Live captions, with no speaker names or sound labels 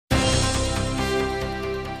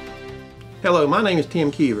Hello, my name is Tim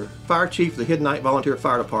Keever, Fire Chief of the Hiddenite Volunteer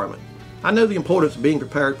Fire Department. I know the importance of being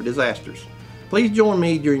prepared for disasters. Please join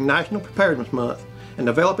me during National Preparedness Month and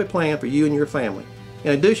develop a plan for you and your family.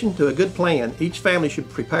 In addition to a good plan, each family should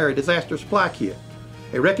prepare a disaster supply kit.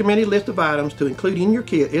 A recommended list of items to include in your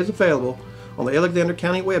kit is available on the Alexander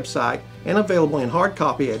County website and available in hard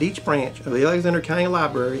copy at each branch of the Alexander County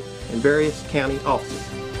Library and various county offices.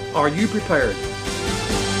 Are you prepared?